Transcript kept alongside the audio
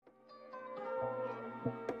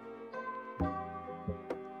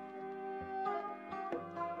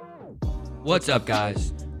What's up,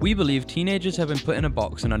 guys? We believe teenagers have been put in a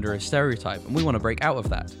box and under a stereotype, and we want to break out of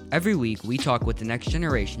that. Every week, we talk with the next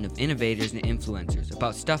generation of innovators and influencers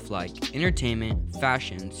about stuff like entertainment,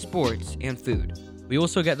 fashion, sports, and food. We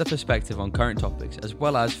also get the perspective on current topics, as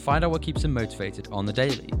well as find out what keeps them motivated on the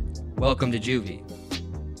daily. Welcome to JUVY.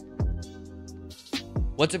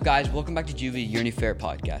 What's up, guys? Welcome back to JUVY, your new favorite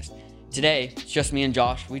podcast. Today, it's just me and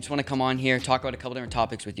Josh. We just want to come on here, talk about a couple different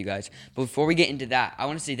topics with you guys. But before we get into that, I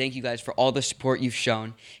want to say thank you guys for all the support you've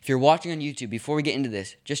shown. If you're watching on YouTube, before we get into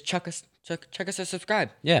this, just check us a subscribe.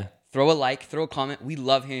 Yeah. Throw a like, throw a comment. We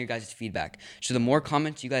love hearing your guys' feedback. So the more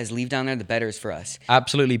comments you guys leave down there, the better is for us.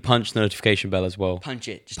 Absolutely punch the notification bell as well. Punch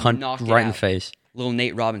it. Just punch knock it right out. in the face. Little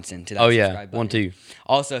Nate Robinson to that subscribe button. 1-2.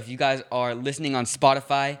 Also, if you guys are listening on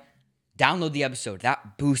Spotify, download the episode.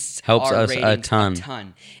 That boosts Helps our us ratings a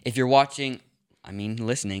ton. If you're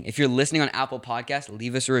listening. If you're listening on Apple Podcasts,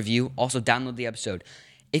 leave us a review. Also, download the episode.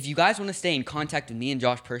 If you guys want to stay in contact with me and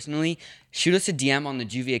Josh personally, shoot us a DM on the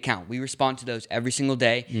JUVY account. We respond to those every single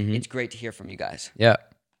day. Mm-hmm. It's great to hear from you guys. Yeah.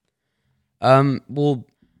 Well,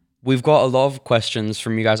 we've got a lot of questions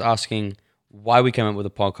from you guys asking why we came up with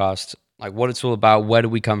a podcast, like what it's all about, where do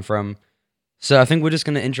we come from. So I think we're just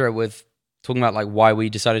going to intro it with talking about like why we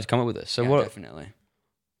decided to come up with this. So yeah, definitely.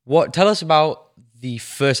 Tell us about the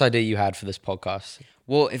first idea you had for this podcast.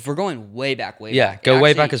 Well, if we're going way back, go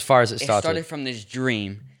way back as far as it started. It started from this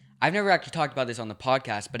dream. I've never actually talked about this on the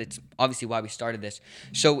podcast, but it's obviously why we started this.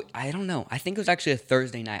 So, I don't know. I think it was actually a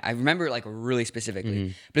Thursday night. I remember it like really specifically.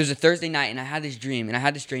 Mm-hmm. But it was a Thursday night, and I had this dream. And I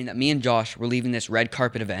had this dream that me and Josh were leaving this red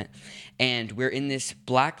carpet event. And we're in this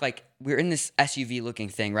we're in this SUV looking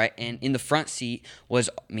thing, right? And in the front seat was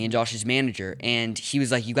me and Josh's manager. And he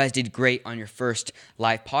was like, you guys did great on your first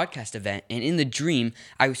live podcast event. And in the dream,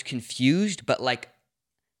 I was confused, but like,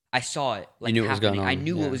 I saw it like you knew happening. What was going on. I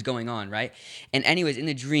knew what was going on, right? And anyways, in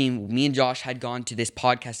the dream, me and Josh had gone to this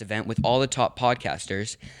podcast event with all the top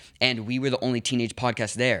podcasters, and we were the only teenage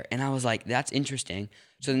podcast there. And I was like, that's interesting.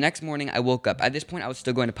 So the next morning, I woke up. At this point, I was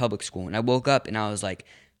still going to public school, and I woke up and I was like,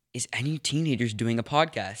 is any teenagers doing a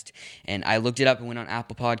podcast? And I looked it up and went on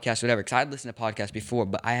Apple Podcasts, whatever, because I had listened to podcasts before,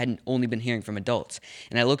 but I hadn't only been hearing from adults.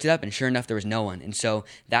 And I looked it up, and sure enough, there was no one. And so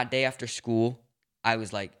that day after school, I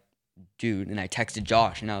was like, dude, and I texted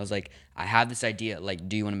Josh, and I was like, I have this idea, like,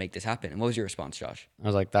 do you want to make this happen? And what was your response, Josh? I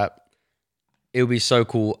was like, it would be so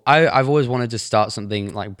cool. I've always wanted to start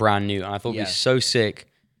something like brand new, and I thought it'd be so sick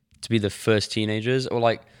to be the first teenagers, or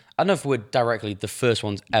like, I don't know if we're directly the first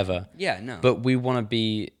ones ever. Yeah, no. But we want to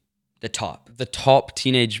be the top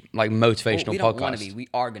teenage like motivational podcast. We don't want to be. We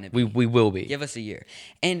are going to be. We will be. Give us a year.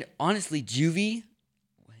 And honestly, JUVY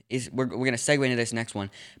we're going to segue into this next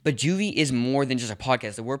one, but JUVY is more than just a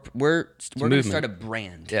podcast. We're going to start a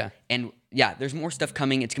brand. Yeah. And yeah, there's more stuff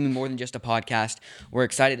coming. It's going to be more than just a podcast. We're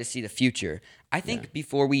excited to see the future. I think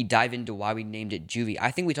before we dive into why we named it JUVY,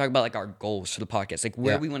 I think we talk about like our goals for the podcast, like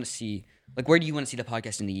where we want to see, like where do you want to see the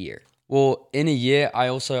podcast in a year? Well, in a year, I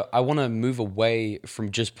want to move away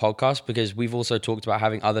from just podcasts, because we've also talked about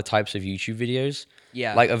having other types of YouTube videos.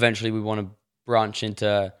 Yeah. Like eventually we want to branch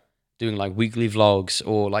into doing like weekly vlogs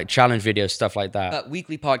or like challenge videos, stuff like that. But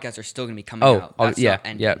weekly podcasts are still going to be coming out. That's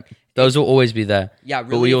yeah. Those will always be there. Yeah, really.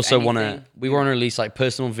 But we also want to release like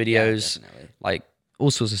personal videos, like all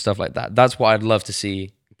sorts of stuff like that. That's what I'd love to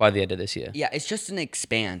see by the end of this year. Yeah, it's just an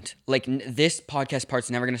expand. Like this podcast part's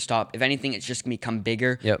never going to stop. If anything, it's just going to become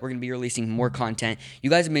bigger. Yep. We're going to be releasing more content. You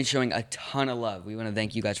guys have been showing a ton of love. We want to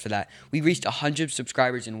thank you guys for that. We reached 100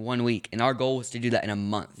 subscribers in 1 week, and our goal was to do that in a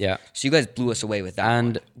month. Yeah. So you guys blew us away with that.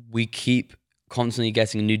 And we keep constantly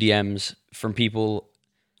getting new DMs from people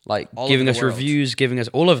like giving us reviews, giving us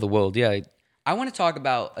all over the world. Yeah. I want to talk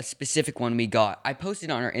about a specific one we got. I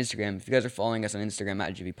posted on our Instagram. If you guys are following us on Instagram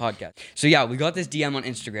at JUVY Podcast. So yeah, we got this DM on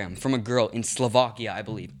Instagram from a girl in Slovakia, I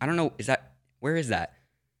believe. I don't know. Where is that?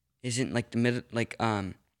 Isn't like the middle, like,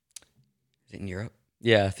 is it in Europe?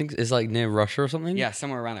 Yeah, I think it's like near Russia or something. Yeah,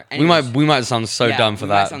 somewhere around there. Anyways, we might sound so dumb for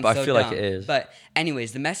that, but I feel like it is. But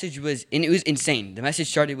anyways, the message was, and it was insane. The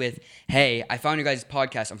message started with, hey, I found your guys'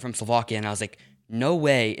 podcast. I'm from Slovakia. And I was like, no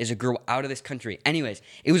way is a girl out of this country. Anyways,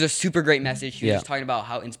 it was a super great message. She was just talking about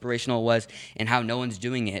how inspirational it was and how no one's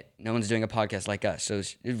doing it. No one's doing a podcast like us. So it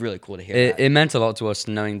was really cool to hear that. It meant a lot to us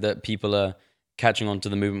knowing that people are catching on to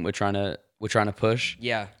the movement we're trying to push.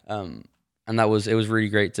 Yeah. And it was really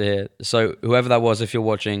great to hear. So whoever that was, if you're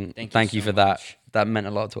watching, thank you for that. That meant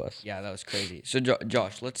a lot to us. Yeah, that was crazy. So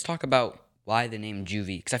Josh, let's talk about why the name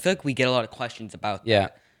JUVY, because I feel like we get a lot of questions about that. Yeah.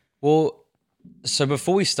 Well, so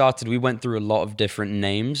before we started, we went through a lot of different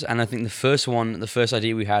names, and I think the first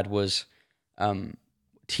idea we had was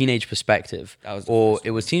teenage perspective.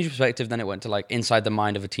 It was teenage perspective, then it went to like inside the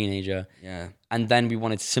mind of a teenager. Yeah. And then we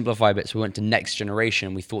wanted to simplify a bit, so we went to next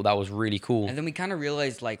generation. We thought that was really cool. And then we kind of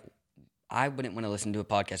realized like I wouldn't want to listen to a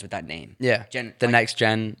podcast with that name. Yeah. Next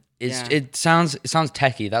gen. It sounds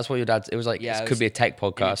techie. That's what your dad. It was like it could be a tech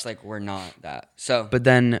podcast. It's like we're not that. So. But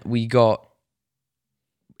then we got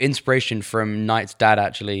inspiration from Knight's dad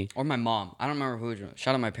actually, or my mom. I don't remember who.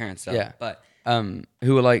 Shout out my parents though. Yeah. But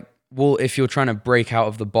who were like, well, if you're trying to break out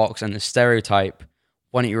of the box and the stereotype,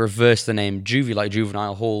 why don't you reverse the name JUVY, like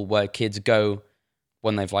juvenile hall, where kids go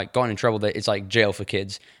when they've like gotten in trouble. It's like jail for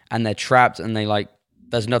kids, and they're trapped, and they like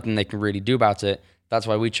there's nothing they can really do about it. That's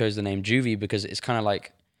why we chose the name JUVY, because it's kind of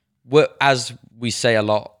like, as we say a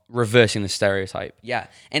lot, reversing the stereotype. Yeah,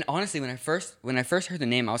 and honestly, when I first heard the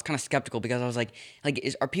name, I was kind of skeptical because I was like,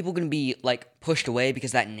 are people going to be like pushed away because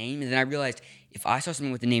of that name? And then I realized if I saw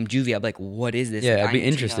something with the name JUVY, I'd be like, what is this? Yeah, like, I'd be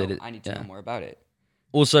interested. I need to know more about it.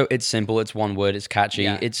 Also, it's simple. It's one word. It's catchy.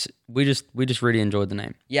 Yeah. We just really enjoyed the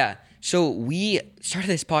name. Yeah. So we started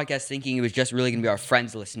this podcast thinking it was just really going to be our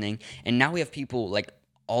friends listening, and now we have people like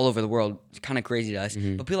all over the world. It's kind of crazy to us,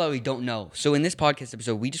 but people that we don't know. So in this podcast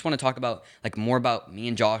episode, we just want to talk about like more about me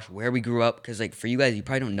and Josh, where we grew up, because like for you guys, you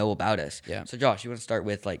probably don't know about us. Yeah. So Josh, you want to start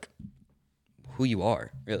with like who you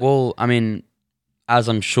are, really? Well, I mean, as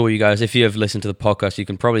I'm sure you guys, if you have listened to the podcast, you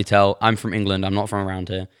can probably tell I'm from England. I'm not from around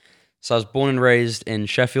here. So I was born and raised in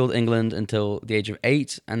Sheffield, England until the age of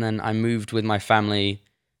 8. And then I moved with my family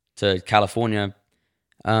to California.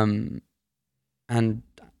 And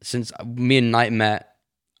since me and Knight met,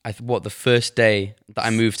 the first day that I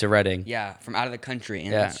moved to Reading. Yeah, from out of the country.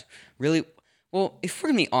 And it's really, well, if we're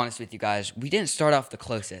going to be honest with you guys, we didn't start off the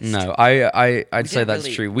closest. No, I'd say that's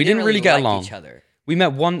true. We didn't really get like along. Each other. We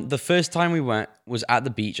met the first time we went was at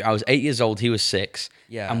the beach. I was 8 years old. He was 6.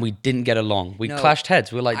 Yeah. And we didn't get along. We clashed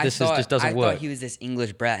heads. We were like, this just doesn't work. I thought he was this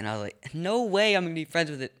English brat, and I was like, no way I'm going to be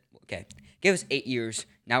friends with it. Okay. Give us 8 years.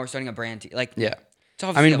 Now we're starting a brand. Yeah. It's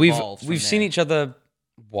obviously we've seen each other,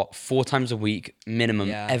 4 times a week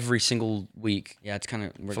minimum, every single week. Yeah, it's kind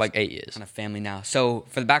of... For like 8 years. Kind of family now. So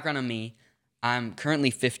for the background on me, I'm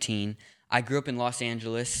currently 15. I grew up in Los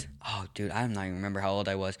Angeles. Oh, dude, I don't even remember how old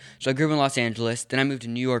I was. So I grew up in Los Angeles. Then I moved to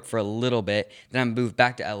New York for a little bit. Then I moved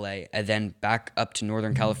back to LA and then back up to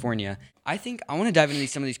Northern California. I think I want to dive into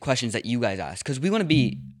some of these questions that you guys ask, because we want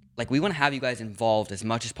to have you guys involved as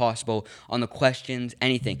much as possible on the questions,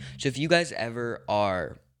 anything. So if you guys ever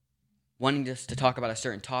are wanting us to talk about a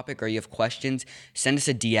certain topic or you have questions, send us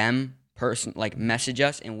a DM, message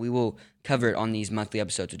us, and we will cover it on these monthly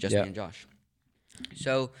episodes with just me and Josh.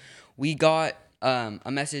 So we got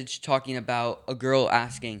a message talking about a girl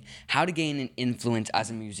asking how to gain an influence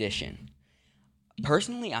as a musician.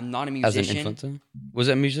 Personally, I'm not a musician. As an influencer? Was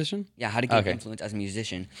it a musician? Yeah, how to gain influence as a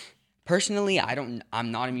musician. Personally,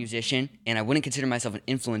 I'm not a musician, and I wouldn't consider myself an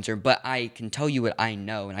influencer, but I can tell you what I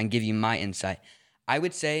know, and I can give you my insight. I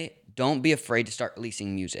would say don't be afraid to start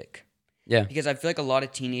releasing music. Yeah. Because I feel like a lot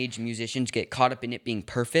of teenage musicians get caught up in it being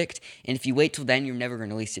perfect, and if you wait till then, you're never going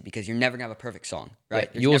to release it because you're never going to have a perfect song, right?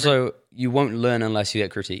 Yeah. You won't learn unless you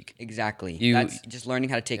get critique. Exactly. That's just learning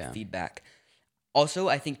how to take feedback. Also,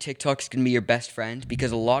 I think TikTok's going to be your best friend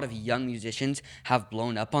because a lot of young musicians have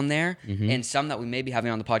blown up on there, and some that we may be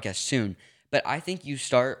having on the podcast soon. But I think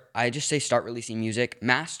start releasing music.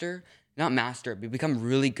 But become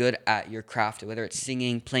really good at your craft, whether it's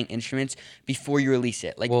singing, playing instruments, before you release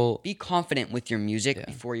it. Be confident with your music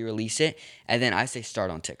before you release it. And then I say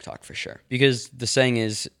start on TikTok for sure. Because the saying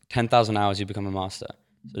is 10,000 hours, you become a master.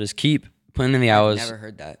 So just keep putting in the hours. I've never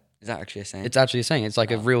heard that. Is that actually a saying? It's actually a saying. It's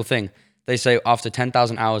like a real thing. They say after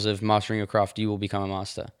 10,000 hours of mastering your craft, you will become a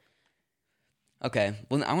master. Okay.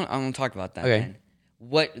 Well, I want to talk about that. Okay. Then.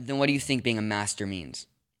 What do you think being a master means?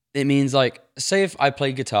 It means say if I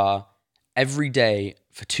played guitar every day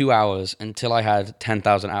for 2 hours until I had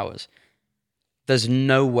 10,000 hours, there's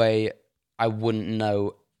no way I wouldn't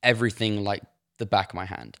know everything like the back of my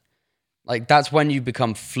hand. That's when you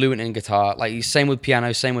become fluent in guitar. Same with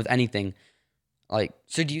piano, same with anything.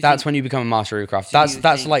 That's when you become a master of your craft.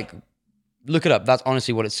 Look it up. That's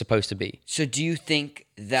honestly what it's supposed to be. So do you think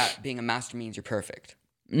that being a master means you're perfect?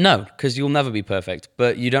 No, because you'll never be perfect.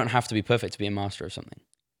 But you don't have to be perfect to be a master of something.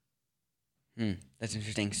 That's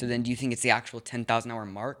interesting. So then do you think it's the actual 10,000 hour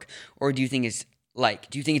mark? Or do you think it's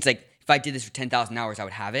if I did this for 10,000 hours, I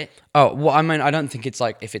would have it? Oh, well, I mean, I don't think it's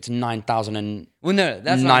if it's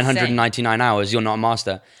 9,999 hours, you're not a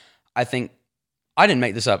master. I think, I didn't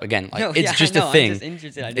make this up again. It's just a thing. I'm just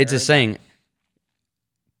interested. It's a saying.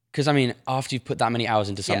 Because, I mean, after you've put that many hours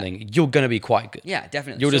into something, you're going to be quite good. Yeah,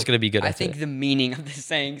 definitely. You're just going to be good at it. I think the meaning of this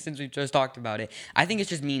saying, since we've just talked about it, I think it's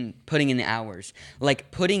just putting in the hours.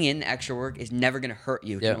 Like, putting in extra work is never going to hurt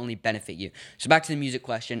you. It can only benefit you. So back to the music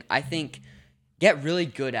question. I think get really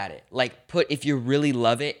good at it. Like, if you really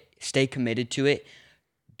love it, stay committed to it.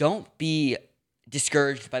 Don't be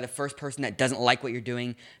discouraged by the first person that doesn't like what you're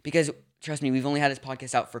doing, because trust me, we've only had this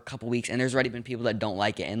podcast out for a couple weeks and there's already been people that don't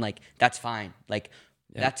like it, and like that's fine. Like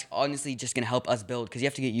that's honestly just gonna help us build, because you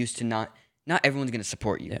have to get used to not everyone's gonna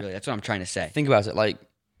support you. Really, that's what I'm trying to say. Think about it. Like,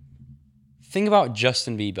 think about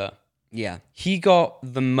Justin Bieber. Yeah, he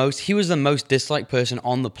was the most disliked person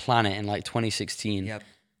on the planet in like 2016. Yep.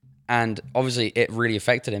 And obviously it really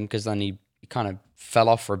affected him, because then he kind of fell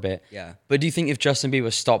off for a bit. Yeah. But do you think if Justin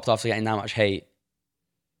Bieber stopped after getting that much hate,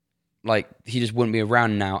 like he just wouldn't be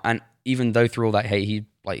around now? And even though through all that hate,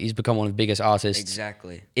 he's become one of the biggest artists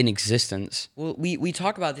in existence. Well, we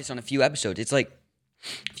talk about this on a few episodes. It's like,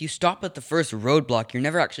 if you stop at the first roadblock, you're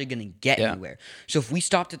never actually going to get anywhere. So if we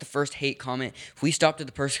stopped at the first hate comment, if we stopped at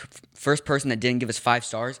the first person that didn't give us 5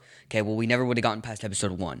 stars, okay, well, we never would have gotten past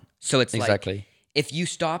episode 1. So it's like, if you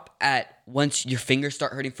stop at once your fingers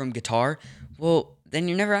start hurting from guitar, well, then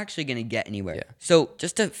you're never actually going to get anywhere. Yeah. So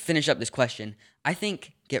just to finish up this question, I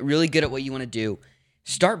think get really good at what you want to do.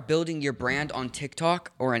 Start building your brand on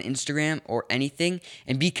TikTok or on Instagram or anything,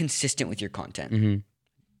 and be consistent with your content.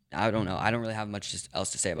 Mm-hmm. I don't know. I don't really have much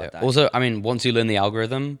else to say about that. Also, I mean, once you learn the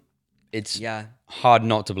algorithm, it's hard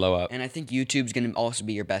not to blow up. And I think YouTube's going to also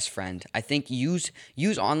be your best friend. I think use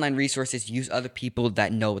online resources, use other people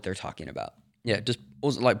that know what they're talking about. Yeah, just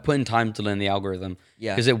also like put in time to learn the algorithm.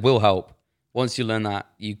 Yeah. Because it will help. Once you learn that,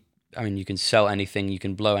 you can sell anything, you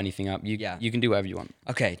can blow anything up. You can do whatever you want.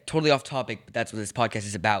 Okay, totally off topic, but that's what this podcast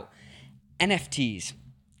is about. NFTs.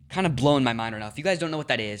 Kind of blowing my mind right now. If you guys don't know what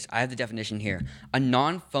that is, I have the definition here. A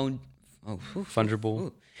fungible.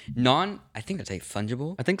 I think that's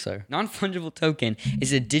fungible. I think so. Non-fungible token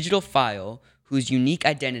is a digital file whose unique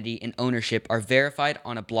identity and ownership are verified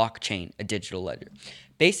on a blockchain, a digital ledger.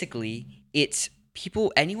 Basically, it's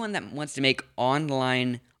anyone that wants to make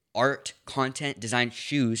online art, content, design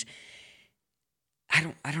shoes. I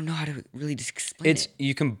don't know how to really just explain it.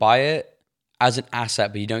 You can buy it as an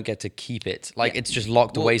asset, but you don't get to keep it. Like, it's just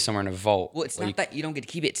locked away somewhere in a vault. Well, it's not that you don't get to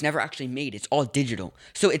keep it. It's never actually made. It's all digital.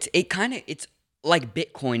 So it's like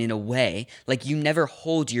Bitcoin in a way. Like, you never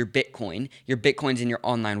hold your Bitcoin. Your Bitcoin's in your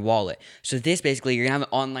online wallet. So this, basically, you're going to have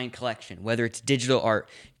an online collection, whether it's digital art,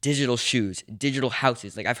 digital shoes, digital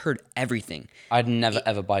houses. Like, I've heard everything. I'd never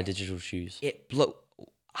ever buy digital shoes.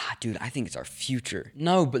 Dude, I think it's our future.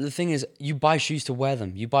 No, but the thing is, you buy shoes to wear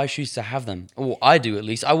them. You buy shoes to have them. Well, I do, at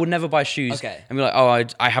least. I would never buy shoes and be like, oh,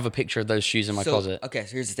 I have a picture of those shoes in my closet. Okay,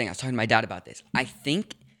 so here's the thing. I was talking to my dad about this. I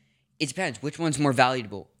think it depends. Which one's more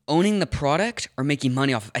valuable? Owning the product or making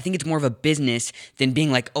money off of it? I think it's more of a business than being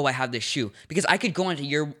like, oh, I have this shoe. Because I could go onto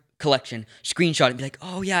your collection, screenshot it, and be like,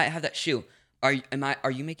 oh, yeah, I have that shoe. Are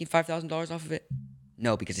you making $5,000 off of it?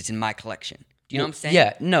 No, because it's in my collection. Do you know what I'm saying?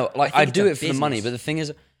 Yeah, no, like I do it for the money, but the thing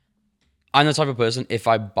is, I'm the type of person, if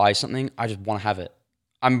I buy something, I just want to have it.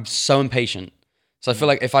 I'm so impatient. So I feel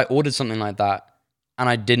like if I ordered something like that and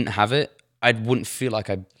I didn't have it, I wouldn't feel like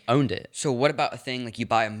I owned it. So what about a thing like you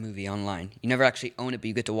buy a movie online? You never actually own it, but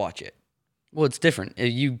you get to watch it. Well, it's different.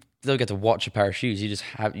 You don't get to watch a pair of shoes. You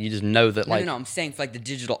just know that No, I'm saying for like the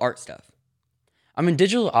digital art stuff. I mean,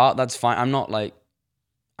 digital art, that's fine. I'm not like,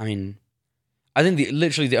 I think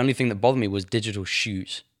literally the only thing that bothered me was digital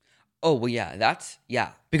shoes. Oh, well, yeah.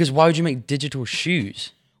 Because why would you make digital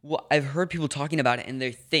shoes? Well, I've heard people talking about it, and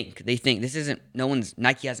they think this isn't,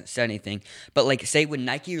 Nike hasn't said anything, but like, say when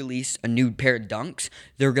Nike released a new pair of Dunks,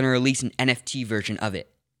 they're going to release an NFT version of it.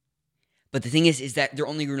 But the thing is that they're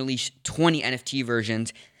only going to release 20 NFT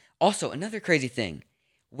versions. Also, another crazy thing,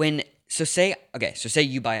 say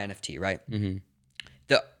you buy an NFT, right? Mm-hmm.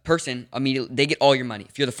 The person immediately, they get all your money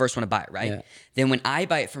if you're the first one to buy it, right? Yeah. Then when I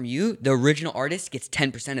buy it from you, the original artist gets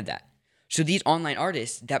 10% of that. So these online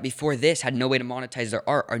artists that before this had no way to monetize their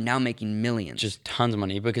art are now making millions. Just tons of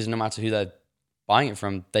money, because no matter who they're buying it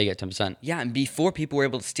from, they get 10%. Yeah, and before people were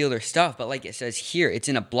able to steal their stuff, but like it says here, it's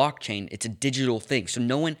in a blockchain. It's a digital thing. So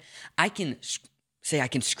I can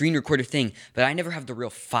screen record a thing, but I never have the real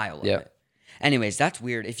file of it. Anyways, that's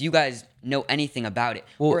weird. If you guys know anything about it,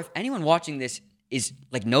 or if anyone watching this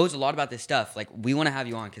knows a lot about this stuff, like, we want to have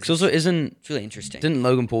you on, because it's really interesting. Didn't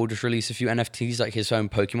Logan Paul just release a few NFTs, like his own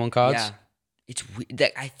Pokemon cards? Yeah.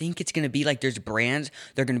 I think it's going to be like, there's brands,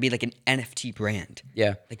 they're going to be like an NFT brand.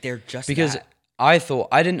 Yeah. Like, they're just because that. I thought,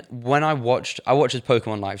 when I watched his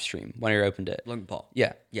Pokemon live stream when he opened it. Logan Paul.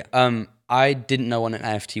 Yeah. Yeah. I didn't know what an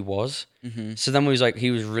NFT was. So then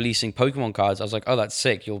he was releasing Pokemon cards. I was like, oh, that's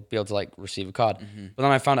sick. You'll be able to like receive a card. But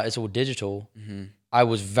then I found out it's all digital. I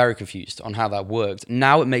was very confused on how that worked.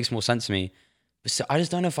 Now it makes more sense to me. But so I just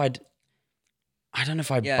don't know if I'd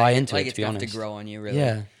buy into it, to be honest. To grow on you, really.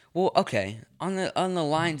 Yeah. Well, okay. On the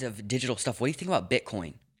lines of digital stuff, what do you think about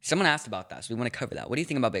Bitcoin? Someone asked about that, so we want to cover that. What do you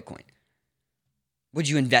think about Bitcoin? Would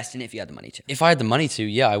you invest in it if you had the money to? If I had the money to,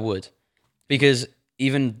 yeah, I would. Because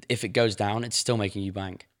even if it goes down, it's still making you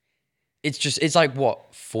bank. It's like,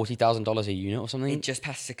 what, $40,000 a unit or something? It just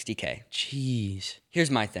passed 60K. Jeez. Here's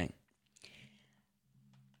my thing.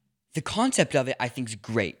 The concept of it, I think, is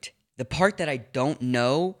great. The part that I don't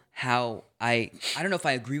know how I don't know if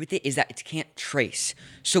I agree with it is that it can't trace.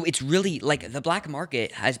 So it's really like the black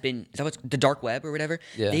market has been, is that what's the dark web or whatever?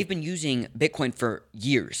 Yeah. They've been using Bitcoin for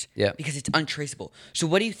years. Yeah. Because it's untraceable. So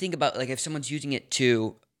what do you think about like if someone's using it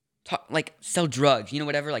to like sell drugs,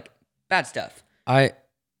 whatever, like bad stuff? I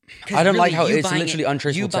don't really, like how it's literally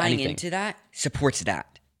untraceable to anything. You buying into that supports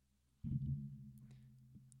that.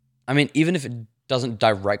 I mean, even if it doesn't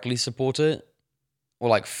directly support it or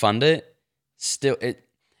like fund it, still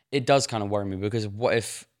it does kind of worry me, because what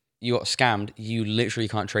if you got scammed? You literally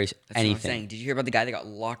can't trace anything. That's what I'm saying. Did you hear about the guy that got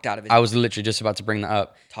locked out of his... I was literally just about to bring that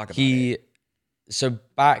up. Talk about it. So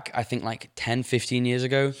back, I think like 10, 15 years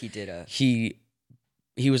ago, he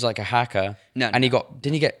was like a hacker. He got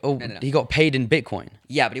paid in Bitcoin.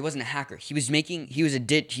 Yeah, but he wasn't a hacker. He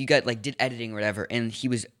did editing or whatever, and he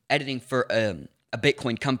was editing for a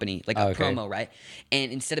Bitcoin company, like a promo, right?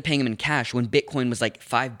 And instead of paying him in cash, when Bitcoin was like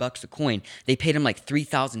 $5 a coin, they paid him like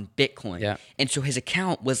 3,000 Bitcoin. Yeah. And so his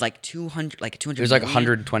account was like 200. It was like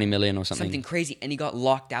 120 million or something. Something crazy, and he got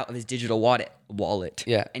locked out of his digital wallet.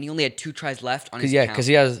 Yeah. And he only had 2 tries left on his account. Because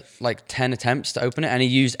he has like 10 attempts to open it, and he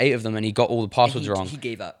used 8 of them, and he got all the passwords wrong. He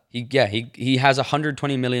gave up. He has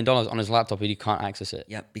 $120 million on his laptop, but he can't access it.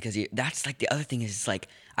 Yeah, because that's like the other thing is like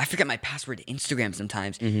I forget my password to Instagram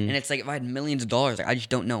sometimes, and it's like if I had millions of dollars, like I just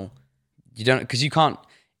don't know. You don't, because you can't.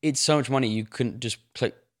 It's so much money, you couldn't just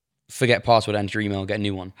click forget password, enter your email, get a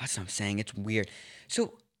new one. That's what I'm saying. It's weird.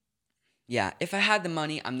 So yeah, if I had the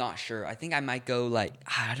money, I'm not sure. I think I might go like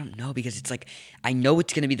I don't know, because it's like I know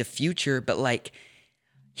it's gonna be the future, but like.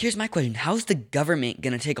 Here's my question. How's the government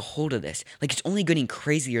going to take a hold of this? Like, it's only getting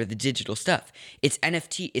crazier, the digital stuff. It's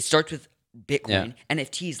NFT. It starts with Bitcoin. Yeah.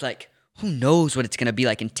 NFTs, like, who knows what it's going to be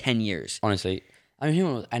like in 10 years? Honestly, I mean, who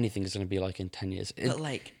knows what anything is going to be like in 10 years? But,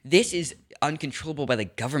 like, this is uncontrollable by the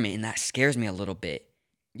government, and that scares me a little bit.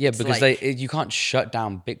 Yeah, it's because like, you can't shut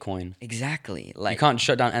down Bitcoin. Exactly. Like, you can't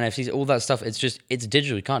shut down NFTs, all that stuff. It's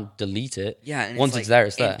digital. You can't delete it. Yeah. And once it's there,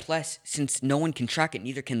 it's there. And plus, since no one can track it,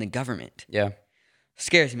 neither can the government. Yeah.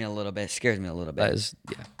 Scares me a little bit. That is,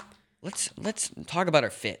 yeah. Let's talk about our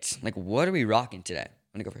fits. Like, what are we rocking today? I'm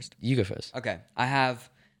gonna go first. You go first. Okay. I have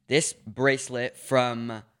this bracelet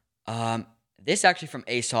from this actually from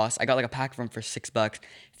ASOS. I got like a pack of them for $6.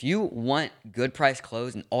 If you want good price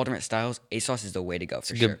clothes in all different styles, ASOS is the way to go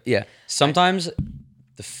for sure. Yeah. Sometimes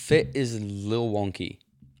the fit is a little wonky.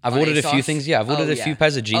 I've ordered ASOS? A few things. Yeah, I've ordered a few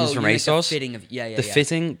pairs of jeans from ASOS. The fitting of the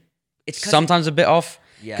fitting, it's sometimes a bit off.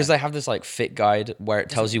 Yeah. Because they have this like fit guide where it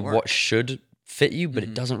tells you what should fit you, but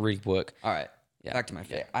it doesn't really work. All right. Yeah. Back to my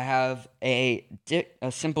fit. Yeah. I have a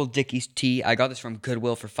simple Dickies tee. I got this from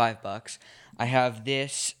Goodwill for $5. I have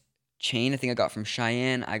this chain I think I got from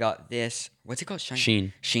Cheyenne. I got this, what's it called?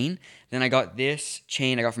 Sheen. Then I got this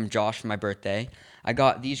chain I got from Josh for my birthday. I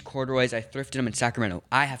got these corduroys. I thrifted them in Sacramento.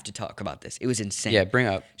 I have to talk about this. It was insane. Yeah, bring it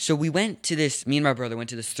up. So me and my brother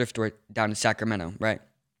went to this thrift store down in Sacramento, right?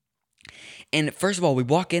 And first of all, we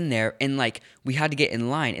walk in there and like we had to get in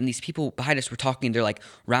line, and these people behind us were talking. They're like,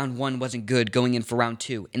 round 1 wasn't good, going in for round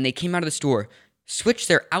 2. And they came out of the store, switched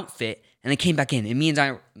their outfit, and they came back in. And me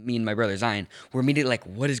and my brother Zion were immediately like,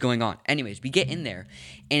 what is going on? Anyways, we get in there,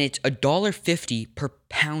 and it's $1.50 per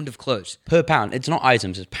pound of clothes. Per pound. It's not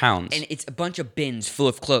items, it's pounds. And it's a bunch of bins full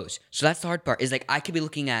of clothes. So that's the hard part, is like I could be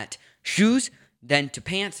looking at shoes, then to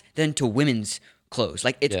pants, then to women's clothes.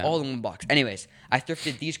 Like, it's all in one box. Anyways, I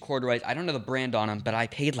thrifted these corduroys. I don't know the brand on them, but I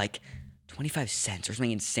paid like 25 cents or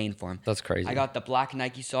something insane for them. That's crazy. I got the black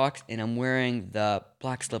Nike socks, and I'm wearing the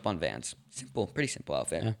black slip-on Vans. Pretty simple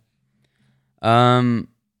outfit. Yeah.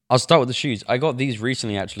 I'll start with the shoes. I got these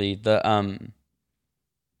recently, actually. The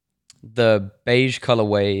beige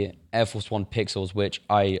colorway Air Force One Pixels, which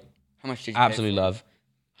I How much did you absolutely pay for? love.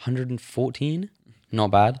 114.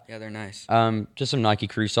 Not bad. Yeah, they're nice. Just some Nike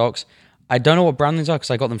Crew socks. I don't know what brand these are because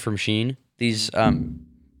I got them from Shein. These, they're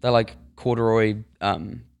like corduroy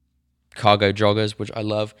cargo joggers, which I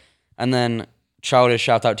love. And then childish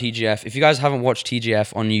shout out TGF. If you guys haven't watched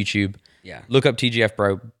TGF on YouTube, look up TGF,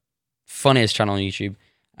 bro. funniest channel on YouTube,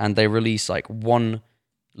 and they release like one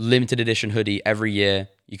limited edition hoodie every year.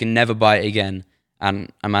 You can never buy it again,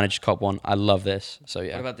 and I managed to cop one. I love this. So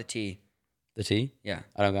yeah. What about the tee? The tee? Yeah.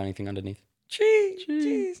 I don't got anything underneath.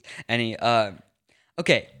 Jeez.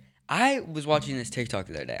 Okay. I was watching this TikTok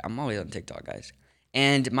the other day. I'm always on TikTok, guys.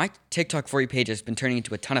 And my TikTok For You page has been turning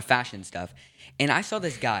into a ton of fashion stuff. And I saw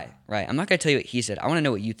this guy, right? I'm not going to tell you what he said. I want to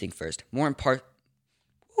know what you think first.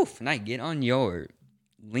 And I get on your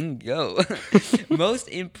lingo. Most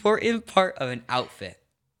important part of an outfit.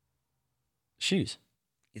 Shoes.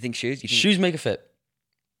 You think shoes? Shoes make a fit.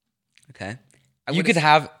 Okay. I would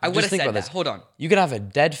have said that. Hold on. You could have a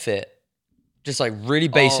dead fit, just like really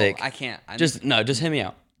basic. I can't. Just hear me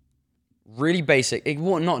out. Really basic.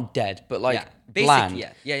 Not dead, but like basic, bland.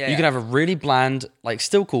 Yeah. You can have a really bland, like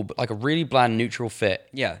still cool, but like a really bland neutral fit.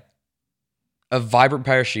 Yeah. A vibrant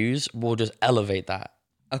pair of shoes will just elevate that.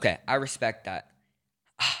 Okay, I respect that.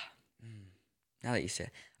 Now that you say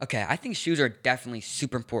it. Okay, I think shoes are definitely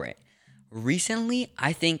super important. Recently,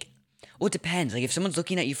 I think, well, it depends. Like if someone's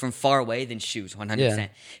looking at you from far away, then shoes, 100%. Yeah.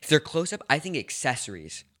 If they're close up, I think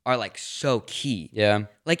accessories are like so key. Yeah.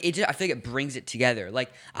 Like I feel like it brings it together.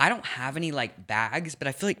 Like I don't have any like bags, but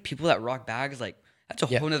I feel like people that rock bags, like that's a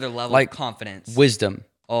whole nother level of confidence. Wisdom.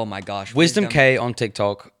 Oh my gosh. Wisdom K on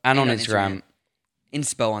TikTok and on Instagram.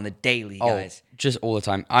 Inspo on the daily, guys. Just all the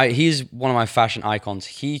time. He's one of my fashion icons.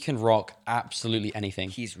 He can rock absolutely anything.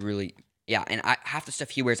 He's really, and half the stuff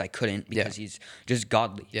he wears I couldn't because he's just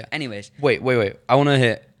godly. Yeah. Anyways. Wait. I want to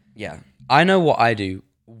hit. Yeah. I know what I do.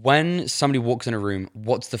 When somebody walks in a room,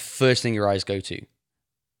 what's the first thing your eyes go to?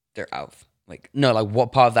 Their outfit. No, like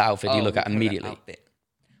what part of the outfit do you look at immediately?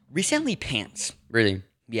 Recently, pants. Really?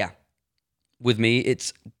 Yeah. With me,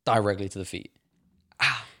 it's directly to the feet.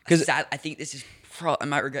 Because I think this is, I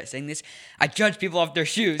might regret saying this. I judge people off their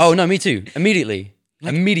shoes. Oh, no, me too. Immediately.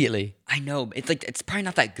 Immediately. I know. It's probably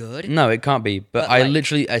not that good. No, it can't be. But I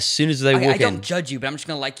literally, as soon as they walk in. I don't judge you, but I'm just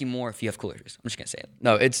going to like you more if you have cooler shoes. I'm just going to say it.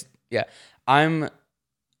 No, I'm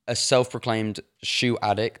a self-proclaimed shoe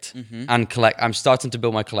addict and I'm starting to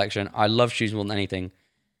build my collection. I love shoes more than anything.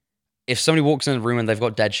 If somebody walks in the room and they've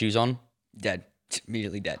got dead shoes on, dead,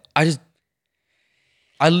 immediately dead. I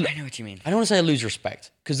know what you mean. I don't want to say I lose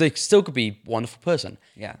respect because they still could be a wonderful person.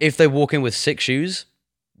 Yeah. If they walk in with sick shoes,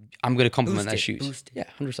 I'm going to compliment their shoes. Boost it. Yeah,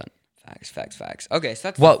 100%. Facts. Okay, so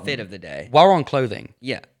that's the fit of the day. While we're on clothing,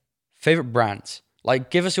 favorite brands. Like,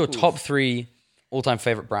 give us your top 3 all-time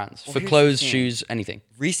favorite brands for clothes, shoes, anything.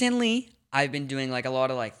 Recently, I've been doing like a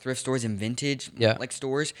lot of like thrift stores and vintage like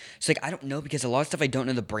stores. So like I don't know because a lot of stuff I don't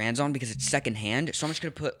know the brands on because it's secondhand. So I'm just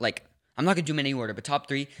gonna put like I'm not gonna do them in any order, but top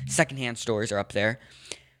 3 secondhand stores are up there.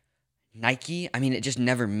 Nike, I mean it just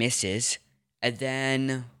never misses. And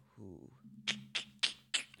then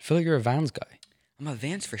I feel like you're a Vans guy. I'm a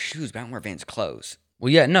Vans for shoes, but I don't wear Vans clothes.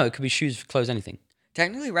 Well, yeah, no, it could be shoes, clothes, anything.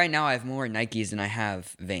 Technically, right now I have more Nikes than I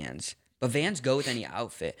have Vans. But Vans go with any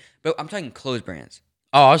outfit. But I'm talking clothes brands.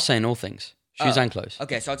 Oh, I was saying all things. Shoes and clothes.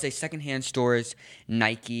 Okay, so I'd say secondhand stores,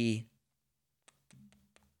 Nike.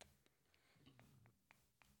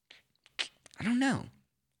 I don't know,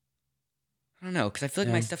 because I feel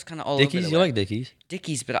like my stuff's kind of all Dickies, over the way. You like Dickies?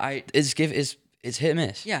 Dickies, but It's hit and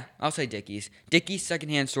miss. Yeah, I'll say Dickies. Dickies,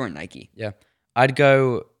 secondhand store, and Nike. Yeah. I'd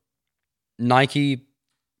go Nike.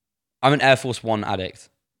 I'm an Air Force One addict.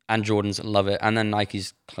 And Jordans, love it. And then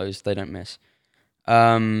Nike's clothes, they don't miss.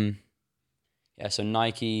 So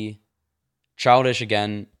Nike. Childish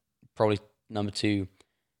again, probably number 2.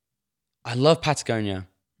 I love Patagonia.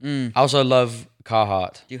 I also love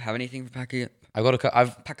Carhartt. Do you have anything for Patagonia?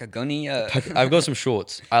 Patagonia. I've got some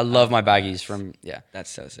shorts. I love my baggies from That's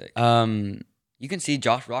so sick. You can see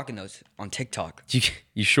Josh rocking those on TikTok.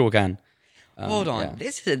 You sure can. Hold on.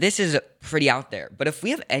 Yeah. This is pretty out there. But if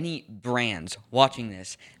we have any brands watching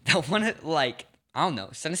this that want to, like, I don't know,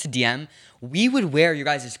 send us a DM. We would wear your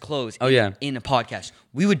guys' clothes in a podcast.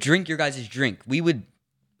 We would drink your guys' drink. We would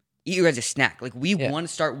eat your guys' snack. Like, we want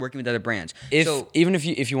to start working with other brands. Even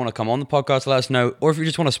if you want to come on the podcast, let us know. Or if you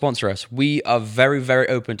just want to sponsor us, we are very, very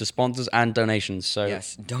open to sponsors and donations. So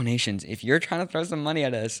yes, donations. If you're trying to throw some money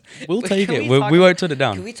at us, we'll take it. We won't turn it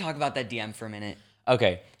down. Can we talk about that DM for a minute?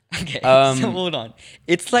 Okay. So hold on.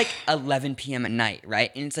 It's like 11 p.m. at night,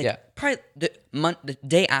 right? And it's like probably the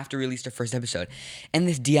day after we released our first episode. And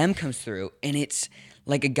this DM comes through, and it's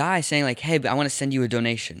like a guy saying like, hey, but I want to send you a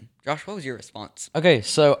donation. Josh, what was your response? Okay,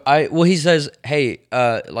 so he says, hey,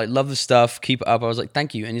 like, love the stuff, keep it up. I was like,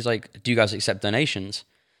 thank you. And he's like, do you guys accept donations?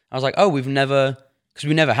 I was like, oh, because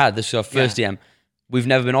we never had. This was our first DM. We've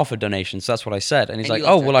never been offered donations. So that's what I said. And he's like,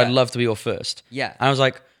 oh, well, I'd love to be your first. Yeah. And I was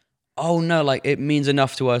like, oh no, like it means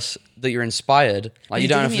enough to us that you're inspired. Like you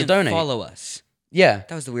don't have to donate. Follow us. Yeah.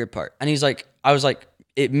 That was the weird part. And he's like, I was like,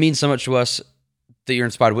 it means so much to us that you're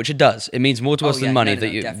inspired, which it does. It means more to us than money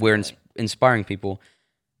we're inspiring people.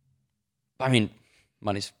 I mean,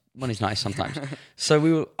 money's nice sometimes.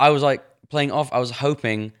 So I was like playing off. I was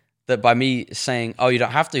hoping that by me saying, "Oh, you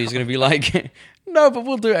don't have to," he's gonna be like, "No, but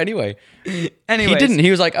we'll do it anyway." Anyways, he didn't.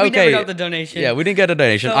 He was like, "Okay." We never got the donation. Yeah, we didn't get a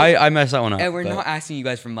donation. So, I messed that one up. And we're not asking you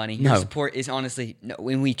guys for money. Your support is honestly,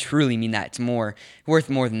 when we truly mean that, it's worth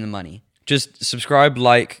more than the money. Just subscribe,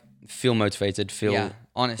 like, feel motivated,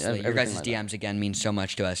 honestly, your guys' DMs again mean so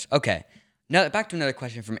much to us. Okay, now back to another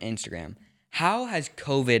question from Instagram. How has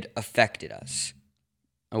COVID affected us?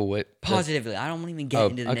 Oh wait, positively. I don't even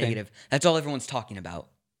get into the negative. That's all everyone's talking about.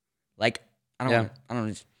 Like, I don't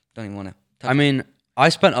even want to. I mean, I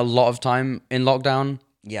spent a lot of time in lockdown.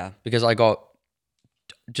 Yeah. Because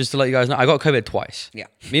just to let you guys know, I got COVID twice. Yeah.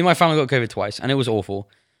 Me and my family got COVID twice, and it was awful.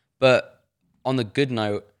 But on the good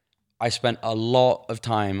note, I spent a lot of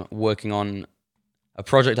time working on a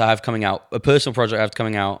project I have coming out, a personal project I have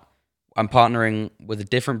coming out. I'm partnering with a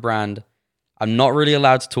different brand. I'm not really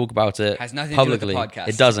allowed to talk about it has nothing publicly. To do with the podcast.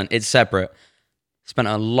 It doesn't. It's separate. Spent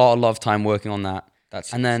a lot of time working on that.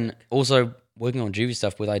 And then sick. Also working on JUVY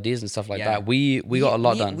stuff with ideas and stuff like that. We got a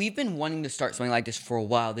lot done. We've been wanting to start something like this for a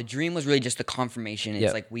while. The dream was really just the confirmation.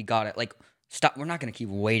 It's like, we got it. Like, stop. We're not going to keep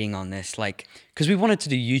waiting on this. Like, because we wanted to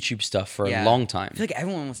do YouTube stuff for a long time. I feel like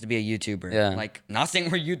everyone wants to be a YouTuber. Yeah. Like, not saying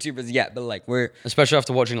we're YouTubers yet, but like we're... Especially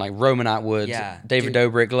after watching like Roman Atwood, David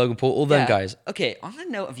Dobrik, Logan Paul, all them guys. Okay, on the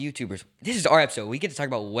note of YouTubers, this is our episode. We get to talk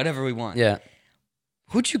about whatever we want. Yeah.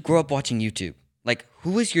 Who'd you grow up watching YouTube? Like,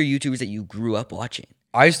 who was your YouTubers that you grew up watching?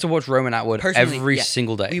 I used to watch Roman Atwood every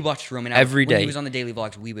single day. We watched Roman Atwood. Every day. When he was on the daily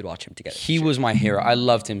vlogs, we would watch him together. He was my hero. I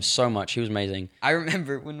loved him so much. He was amazing. I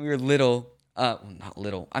remember when we were little, not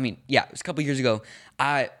little. I mean, yeah, it was a couple years ago.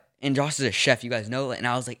 And Josh is a chef, you guys know. And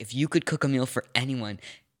I was like, if you could cook a meal for anyone,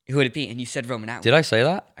 who would it be? And you said Roman Atwood. Did I say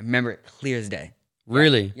that? I remember it clear as day.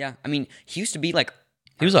 Really? Yeah. I mean, he used to be like...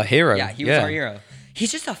 He was a hero. Yeah, he was our hero.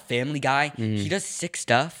 He's just a family guy. Mm-hmm. He does sick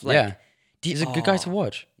stuff. Like, yeah. He's a good guy to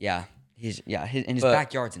watch. Yeah. His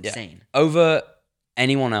backyard's insane. Over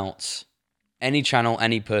anyone else, any channel,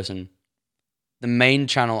 any person, the main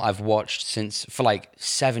channel I've watched for like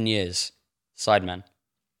 7 years, Sidemen.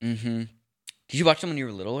 Mm-hmm. Did you watch them when you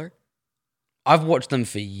were littler? I've watched them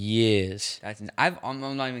for years. I'm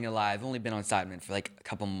not even gonna lie. I've only been on Sidemen for like a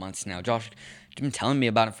couple months now. Josh has been telling me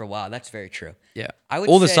about it for a while. That's very true. Yeah.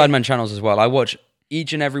 All the Sidemen channels as well. I watch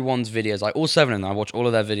each and every one's videos. Like all 7 of them. I watch all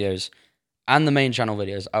of their videos and the main channel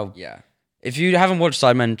videos. If you haven't watched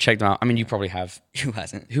Sidemen, check them out. I mean, you probably have. Who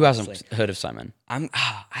hasn't? Who hasn't heard of Sidemen? I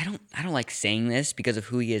don't like saying this because of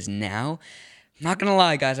who he is now. I'm not gonna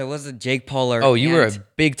lie, guys. I was a Jake Pauler. Oh, you were a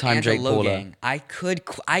big time Jake Pauler. I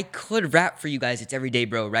could rap for you guys. It's everyday,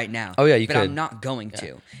 bro, right now. Oh yeah, you could. But I'm not going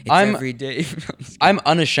to. It's everyday. I'm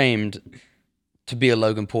unashamed to be a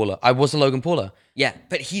Logan Pauler. I was a Logan Pauler. Yeah,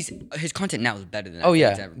 but his content now is better than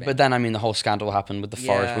it's ever been. But then I mean, the whole scandal happened with the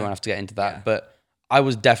forest. We won't have to get into that. Yeah. But I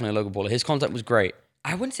was definitely a Logan Pauler. His content was great.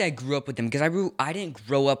 I wouldn't say I grew up with them because I didn't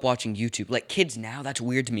grow up watching YouTube. Like kids now, that's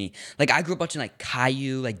weird to me. Like I grew up watching like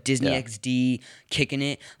Caillou, like Disney XD, Kicking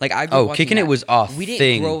It. Like I grew up watching Kicking It was our thing. We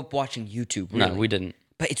didn't grow up watching YouTube. Really. No, we didn't.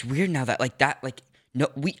 But it's weird now that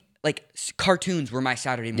cartoons were my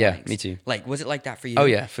Saturday mornings. Yeah, me too. Like, was it like that for you? Oh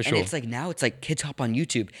yeah, for sure. And it's like now it's like kids hop on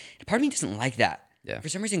YouTube. And part of me doesn't like that. Yeah. For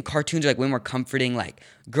some reason, cartoons are like way more comforting. Like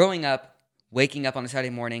growing up, waking up on a Saturday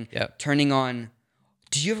morning, turning on.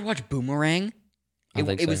 Did you ever watch Boomerang?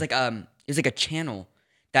 It was like a channel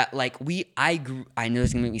that like I know this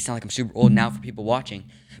is gonna make me sound like I'm super old now for people watching,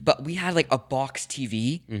 but we had like a box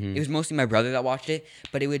TV. Mm-hmm. It was mostly my brother that watched it,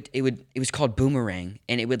 but it was called Boomerang,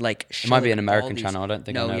 and it would like show, it might be an American channel. I don't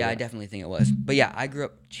think. No, I definitely think it was. But yeah, I grew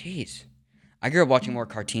up watching more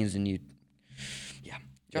cartoons than you. Yeah,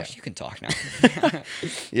 Josh, you can talk now.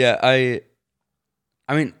 Yeah, I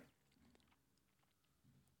mean,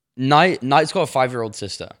 Knight's got a 5-year-old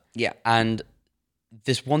sister. Yeah, and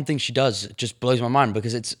this one thing she does just blows my mind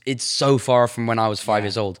because it's so far from when I was 5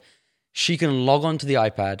 years old. She can log onto the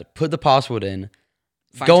iPad, put the password in,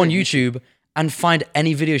 go on YouTube, and find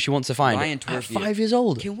any video she wants to find. At 5 years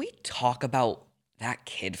old. Can we talk about that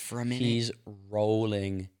kid for a minute? He's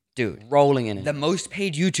rolling. Dude. Rolling in it. The most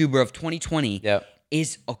paid YouTuber of 2020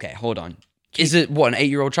 is... Okay, hold on. Is it, what, an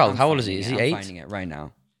 8-year-old child? How old is he? Is he 8? I'm finding it right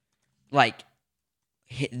now. Like...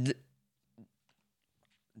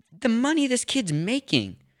 The money this kid's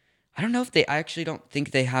making. I don't know if I actually don't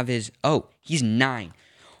think they have his... Oh, he's 9.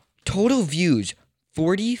 Total views,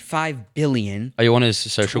 45 billion. Are you on his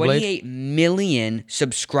social blade? 28 million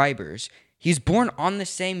subscribers. He's born on the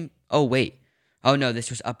same. Oh, wait. Oh, no, this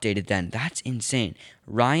was updated then. That's insane.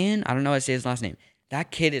 Ryan, I don't know how to say his last name. That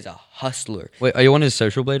kid is a hustler. Wait, are you on his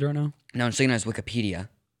social blade right now? No, I'm just looking at his Wikipedia.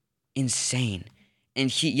 Insane.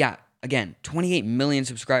 And again, 28 million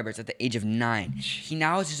subscribers at the age of 9. He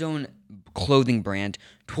now has his own clothing brand,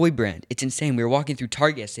 toy brand. It's insane. We were walking through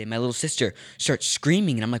Target yesterday. My little sister starts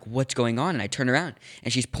screaming, and I'm like, what's going on? And I turn around,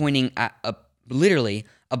 and she's pointing at literally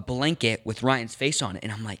a blanket with Ryan's face on it.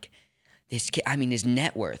 And I'm like, this kid, his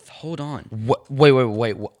net worth. Hold on.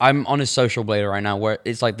 Wait. I'm on his social blade right now where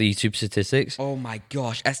it's like the YouTube statistics. Oh my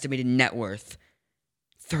gosh. Estimated net worth.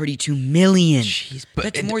 32 million. Jeez,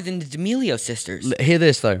 that's more than the D'Amelio sisters. Hear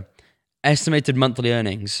this, though. Estimated monthly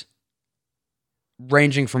earnings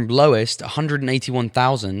ranging from lowest,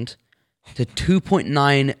 $181,000 to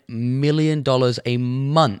 $2.9 million a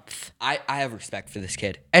month. I have respect for this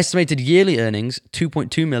kid. Estimated yearly earnings,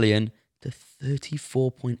 $2.2 million to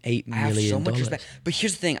 $34.8 million. I have so much respect. But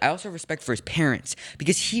here's the thing. I also have respect for his parents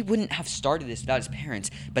because he wouldn't have started this without his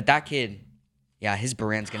parents. But that kid, his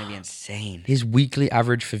brand's going to be insane. His weekly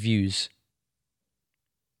average for views,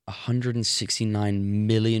 169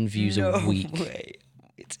 million views a week. No way.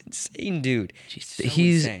 It's insane, dude. He's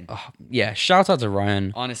insane. Shout out to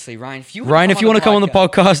Ryan. Honestly, Ryan, if you want to come on the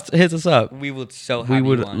podcast, hit us up. We would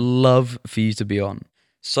love for you to be on.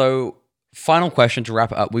 So, final question to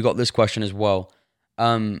wrap it up. We got this question as well.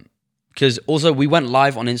 Because also we went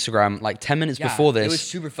live on Instagram like 10 minutes before this. It was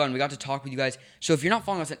super fun. We got to talk with you guys. So if you're not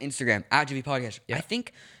following us on Instagram, at JUVY Podcast, I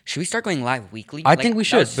think, should we start going live weekly? I think we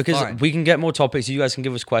should because we can get more topics. You guys can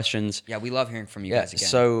give us questions. Yeah, we love hearing from you guys again.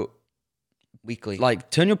 So weekly.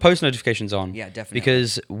 Turn your post notifications on. Yeah, definitely.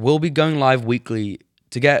 Because we'll be going live weekly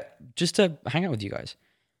to hang out with you guys.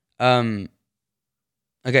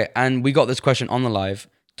 Okay, and we got this question on the live.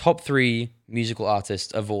 Top 3 musical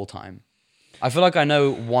artists of all time. I feel like I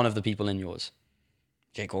know one of the people in yours.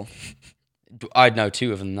 J. Cole. I'd know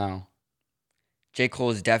 2 of them now. J.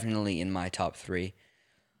 Cole is definitely in my top 3.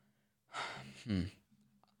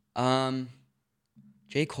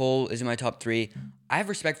 J. Cole is in my top 3. I have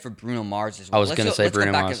respect for Bruno Mars as well. I was going to say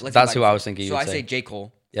Bruno Mars. That's who I was thinking you would say. So I say J.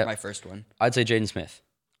 Cole for my first one. I'd say Jaden Smith.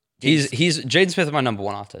 Jaden Smith is my number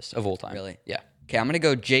 1 artist of all time. Really? Yeah. Okay, I'm going to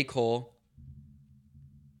go J. Cole.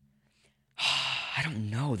 I don't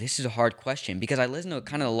know. This is a hard question because I listen to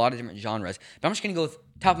kind of a lot of different genres. But I'm just going to go with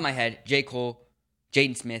top of my head, J. Cole,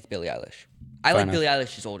 Jaden Smith, Billie Eilish. I like Billie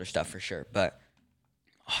Eilish's older stuff for sure, but...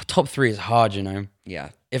 top 3 is hard, you know? Yeah.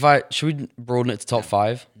 Should we broaden it to top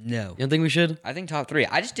 5? No. You don't think we should? I think top 3.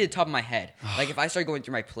 I just did top of my head. If I start going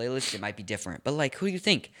through my playlist, it might be different. But, who do you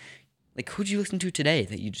think? Who do you listen to today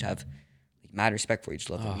that you just have mad respect for? You just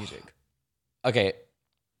love their music. Okay.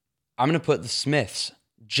 I'm going to put the Smiths.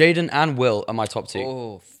 Jaden and Will are my top 2.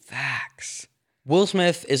 Oh, facts. Will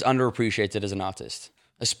Smith is underappreciated as an artist,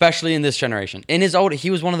 especially in this generation. In his he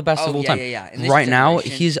was one of the best of all time. Yeah. Right now,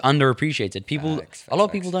 he's underappreciated. A lot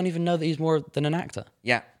of people don't even know that he's more than an actor.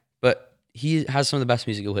 Yeah. But he has some of the best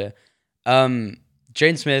music you'll hear.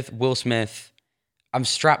 Jaden Smith, Will Smith. I'm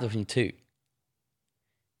strapped between 2.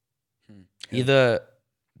 Either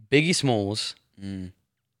Biggie Smalls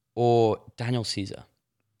or Daniel Caesar.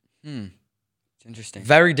 It's interesting.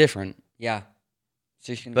 Very different. Yeah.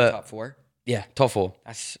 So you're going to be top 4? Yeah, top 4.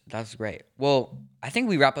 That's great. Well, I think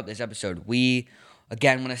we wrap up this episode. We,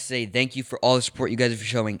 again, want to say thank you for all the support you guys are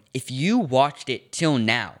showing. If you watched it till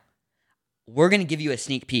now, we're going to give you a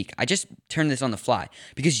sneak peek. I just turned this on the fly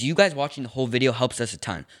because you guys watching the whole video helps us a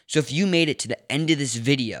ton. So if you made it to the end of this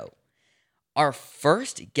video, our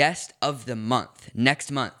first guest of the month,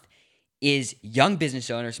 next month, is young business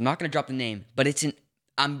owners. I'm not going to drop the name, but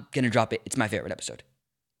I'm going to drop it. It's my favorite episode.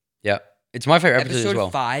 Yeah. It's my favorite episode as well.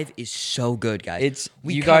 Episode 5 is so good, guys.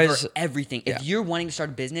 We cover everything. If you're wanting to start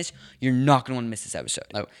a business, you're not going to want to miss this episode.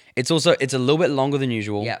 No. It's a little bit longer than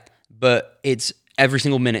usual. Yeah. But every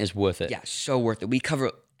single minute is worth it. Yeah, so worth it. We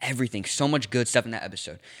cover everything. So much good stuff in that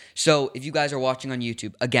episode. So if you guys are watching on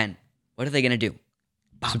YouTube, again, what are they going to do?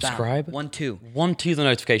 Subscribe. 1, 2. 1, 2 the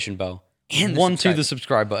notification bell. And 1, 2 the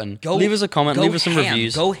subscribe button. Leave us a comment. Leave us some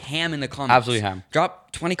reviews. Go ham in the comments. Absolutely ham.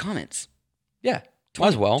 Drop 20 comments. Yeah. Might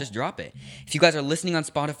as well. Just drop it. If you guys are listening on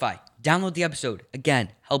Spotify, download the episode. Again,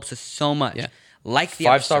 helps us so much. Yeah. Like the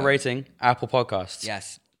 5-star rating, Apple Podcasts.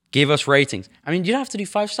 Yes. Give us ratings. I mean, you don't have to do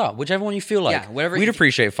 5-star. Whichever one you feel like. Yeah, whatever. We'd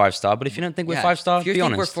appreciate 5-star, but if you don't think we're 5-star, be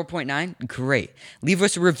honest. If you think we're 4.9, great. Leave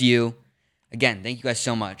us a review. Again, thank you guys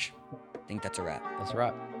so much. I think that's a wrap. That's a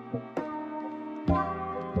wrap.